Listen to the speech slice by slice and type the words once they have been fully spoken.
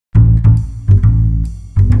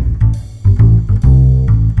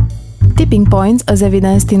tipping points, as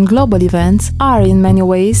evidenced in global events, are in many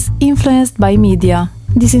ways influenced by media.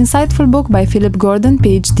 This insightful book by Philip Gordon,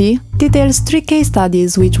 PhD, details 3 case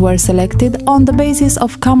studies which were selected on the basis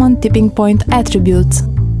of common tipping point attributes.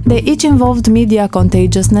 They each involved media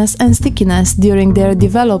contagiousness and stickiness during their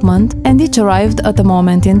development, and each arrived at a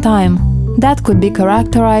moment in time that could be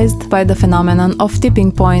characterized by the phenomenon of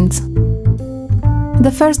tipping points.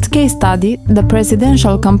 The first case study, the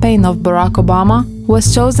presidential campaign of Barack Obama,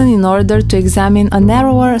 was chosen in order to examine a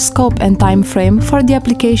narrower scope and time frame for the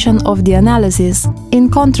application of the analysis, in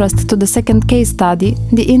contrast to the second case study,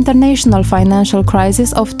 the international financial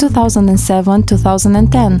crisis of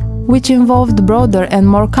 2007-2010, which involved broader and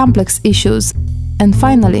more complex issues. And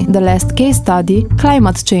finally, the last case study,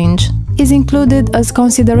 climate change, is included as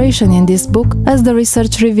consideration in this book, as the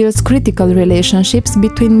research reveals critical relationships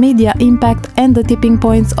between media impact and the tipping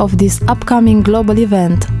points of this upcoming global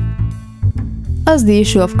event. As the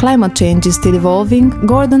issue of climate change is still evolving,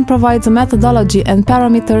 Gordon provides a methodology and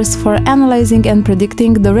parameters for analyzing and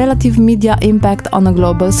predicting the relative media impact on a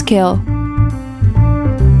global scale.